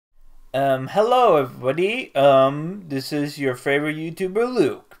Hello everybody. This is your favorite YouTuber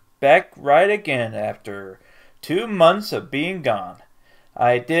Luke, back right again after 2 months of being gone.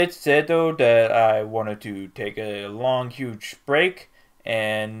 I did say though that I wanted to take a long, huge break,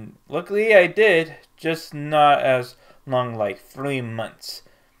 and luckily I did, just not as long, like 3 months.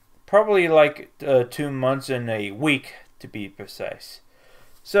 Probably like 2 months and a week to be precise.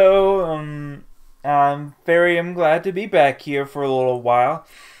 So, I'm glad to be back here for a little while.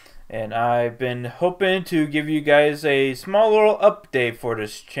 And I've been hoping to give you guys a small little update for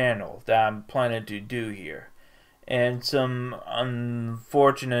this channel that I'm planning to do here. And some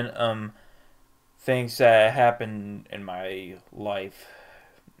unfortunate things that happened in my life.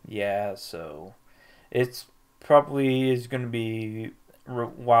 Yeah, so it's probably is going to be a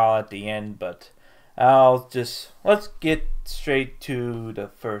while at the end, but let's get straight to the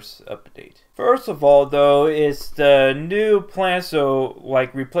first update. First of all, though, it's the new plan, so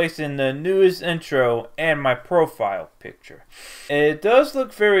like replacing the newest intro and my profile picture. It does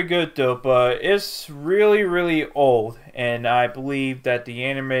look very good though, but it's really old, and I believe that the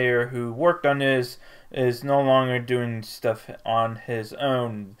animator who worked on this is no longer doing stuff on his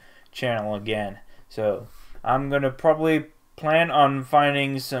own channel again. So I'm gonna probably plan on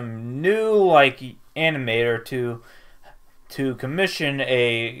finding some new animator to commission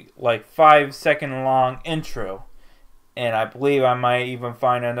a 5-second long intro, and I believe I might even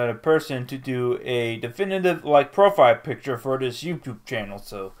find another person to do a definitive profile picture for this YouTube channel.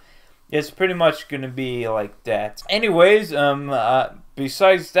 So it's pretty much gonna be like that. Anyways,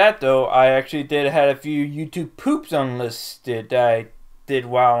 besides that though, I actually had a few YouTube poops unlisted that I did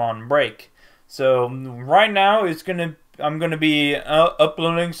while on break. So right now I'm gonna be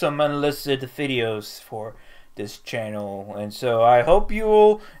uploading some unlisted videos for this channel, and so I hope you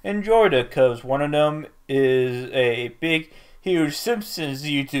will enjoy it, because one of them is a big huge Simpsons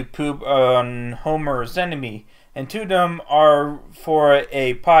YouTube poop on Homer's enemy, and two of them are for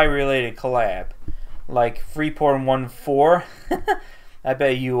a pie related collab, like 3.14. I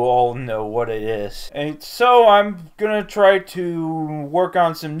bet you all know what it is. And so I'm gonna try to work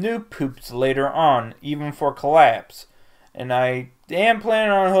on some new poops later on, even for collabs. And I am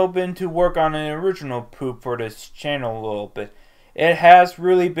planning on hoping to work on an original poop for this channel a little bit. It has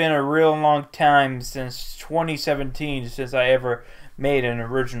really been a real long time, since 2017, since I ever made an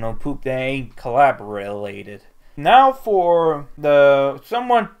original poop that ain't collab related. Now for the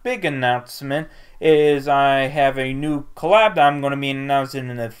somewhat big announcement is I have a new collab that I'm going to be announcing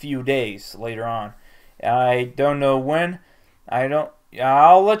in a few days later on. I don't know when.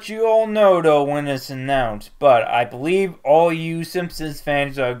 I'll let you all know though when it's announced, but I believe all you Simpsons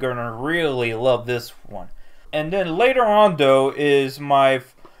fans are gonna really love this one. And then later on though is my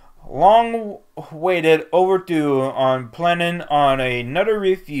long-awaited overdue on planning on another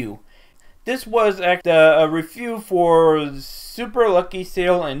review. This was a review for Super Lucky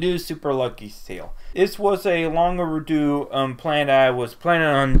Sale and New Super Lucky Sale. This was a long overdue plan that I was planning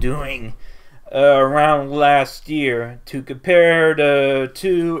on doing around last year to compare the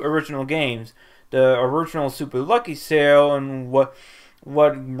two original games, the original Super Lucky Sale, and what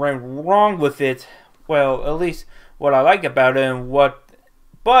went wrong with it. Well, at least what I like about it,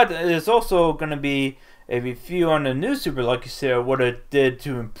 but it's also going to be a review on the new Super Lucky Sale, what it did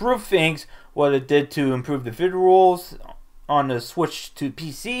to improve things, what it did to improve the visuals on the Switch to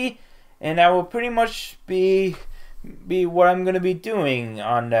PC, and that will pretty much be what I'm going to be doing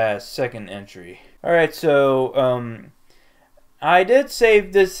on that second entry. Alright, so I did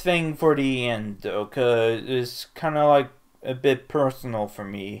save this thing for the end though, because it's kind of like a bit personal for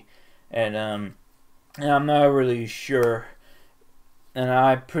me, and I'm not really sure, and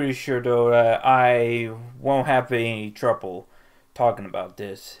I'm pretty sure though that I won't have any trouble talking about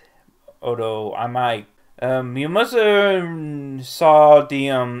this, although I might. You must have saw the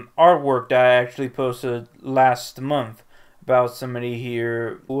artwork that I actually posted last month about somebody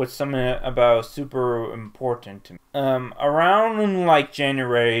here with something about super important to me. Around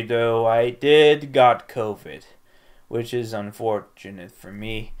January though, I got COVID, which is unfortunate for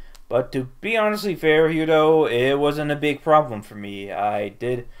me. But to be honestly fair here though, it wasn't a big problem for me. I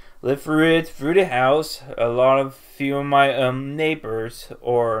did live through it through the house. Few of my neighbors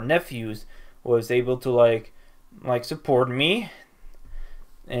or nephews was able to like support me,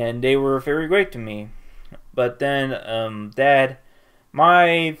 and they were very great to me. But then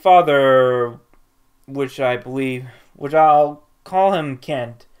my father, which I'll call him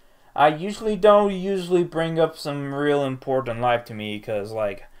Kent. I don't bring up some real important life to me, because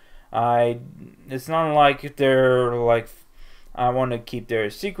it's not like they're I want to keep their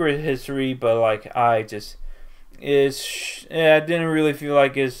secret history, but I didn't really feel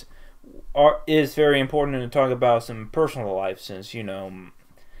like it's is very important to talk about some personal life, since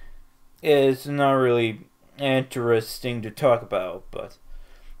it's not really interesting to talk about. But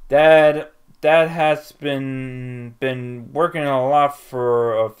Dad has been working a lot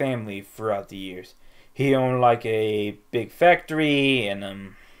for a family throughout the years. He owned like a big factory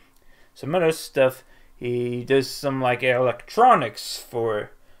and some other stuff. He does some like electronics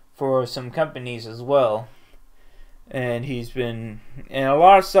for some companies as well. And a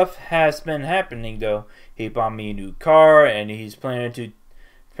lot of stuff has been happening though. He bought me a new car, and he's planning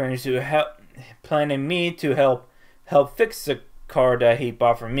me to help fix the car that he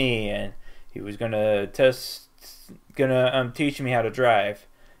bought for me, and he was gonna teach me how to drive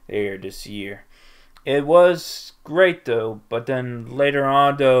later this year. It was great though, but then later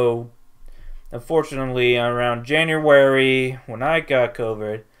on though, unfortunately around January when I got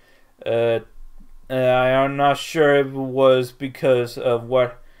COVID, I'm not sure if it was because of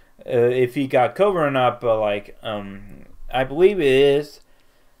what if he got COVID or not, but I believe it is.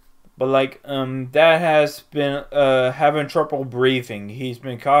 But Dad has been having trouble breathing. He's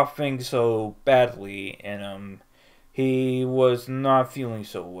been coughing so badly, and he was not feeling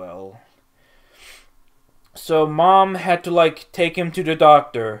so well. So Mom had to take him to the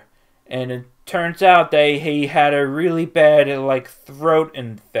doctor, and it turns out that he had a really bad throat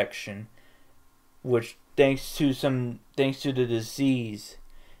infection, which thanks to the disease.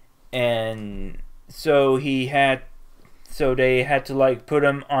 And so they had to put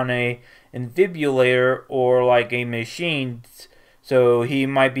him on a defibrillator or a machine, so he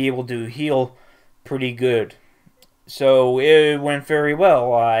might be able to heal pretty good. So it went very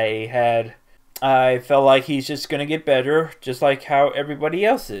well. I felt like he's just gonna get better, just like how everybody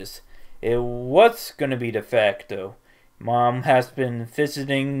else is. It was gonna be the fact though. Mom has been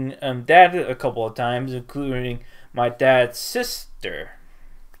visiting Dad a couple of times, including my dad's sister.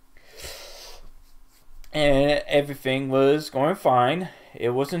 And everything was going fine. It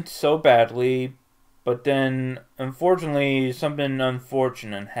wasn't so badly, but then unfortunately something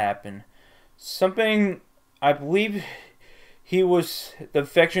unfortunate happened. I believe the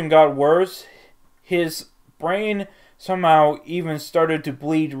infection got worse. His brain somehow even started to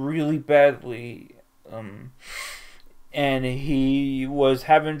bleed really badly. And he was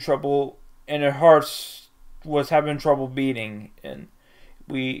having trouble, and his heart was having trouble beating, and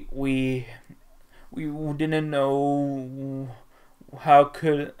we didn't know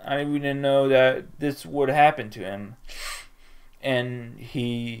we didn't know that this would happen to him, and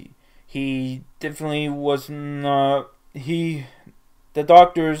he definitely was not. The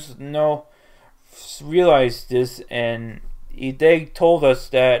doctors realized this, and they told us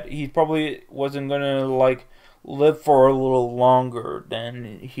that he probably wasn't gonna live for a little longer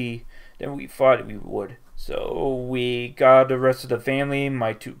than we thought we would. So we got the rest of the family,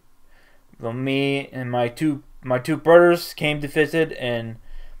 me and my two brothers came to visit, and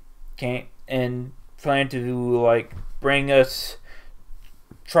planned to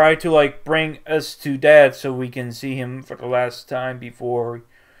try to bring us to Dad so we can see him for the last time before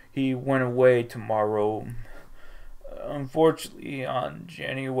he went away tomorrow. Unfortunately, on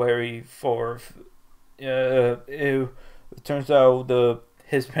January 4th, it turns out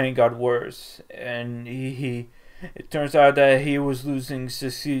his pain got worse, and it turns out that he was losing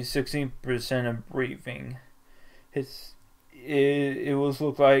 16% of breathing. It was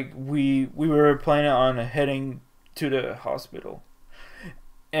looked like we were planning on heading to the hospital,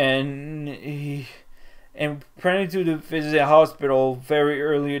 and planning to visit the hospital very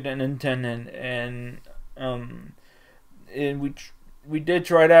earlier than intended, and we did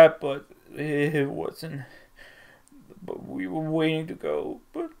try that, but it wasn't. But we were waiting to go,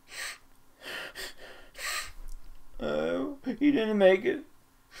 but he didn't make it.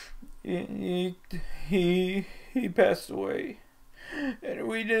 He passed away, and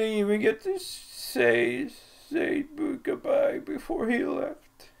we didn't even get to say goodbye before he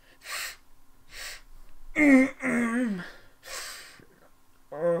left.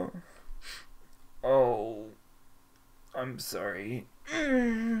 Oh, I'm sorry.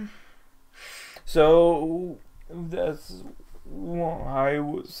 So that's why I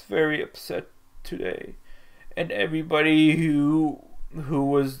was very upset today, and everybody who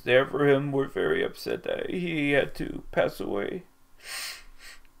was there for him were very upset that he had to pass away.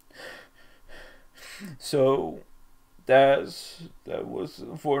 So that was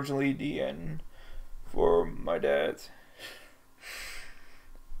unfortunately the end for my dad.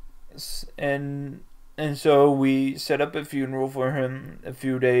 And so we set up a funeral for him a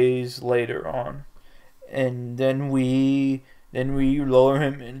few days later on, and then we lower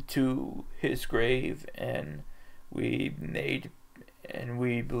him into his grave, and we made and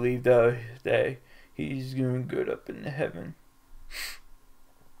we believe that he's doing good up in heaven.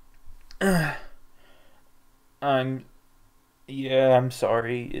 I'm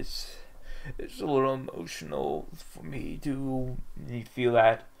sorry. It's a little emotional for me to feel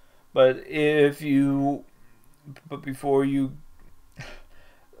that. But before you,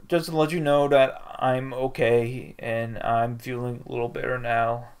 just to let you know that I'm okay and I'm feeling a little better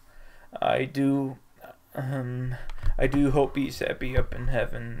now. I do hope he's happy up in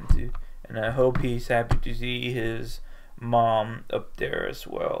heaven too, and I hope he's happy to see his mom up there as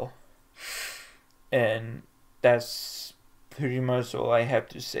well. And that's pretty much all I have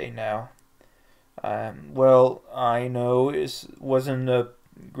to say now. Well, I know it wasn't the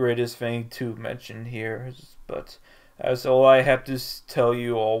greatest thing to mention here, but that's all I have to tell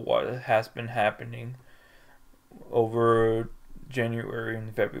you all what has been happening over January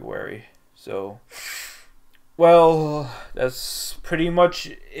and February. So, well, that's pretty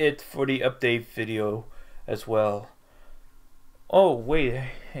much it for the update video as well. Oh, wait,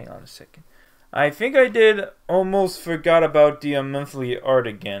 hang on a second. I think I did almost forgot about the monthly art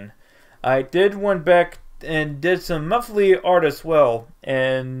again. I did went back and did some monthly art as well,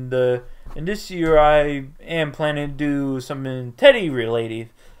 and this year I am planning to do something Teddy related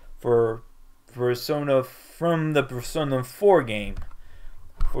for Persona from the Persona 4 game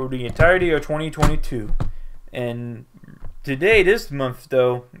for the entirety of 2022. And today, this month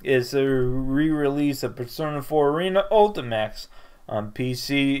though, is a re-release of Persona 4 Arena Ultimax on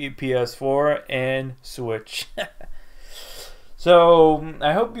PC, PS4, and Switch. So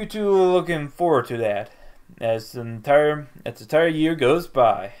I hope you two are looking forward to that as the entire year goes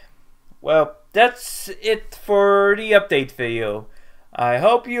by. Well, that's it for the update video. I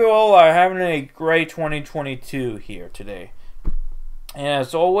hope you all are having a great 2022 here today. And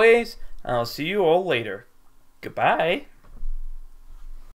as always, I'll see you all later. Goodbye.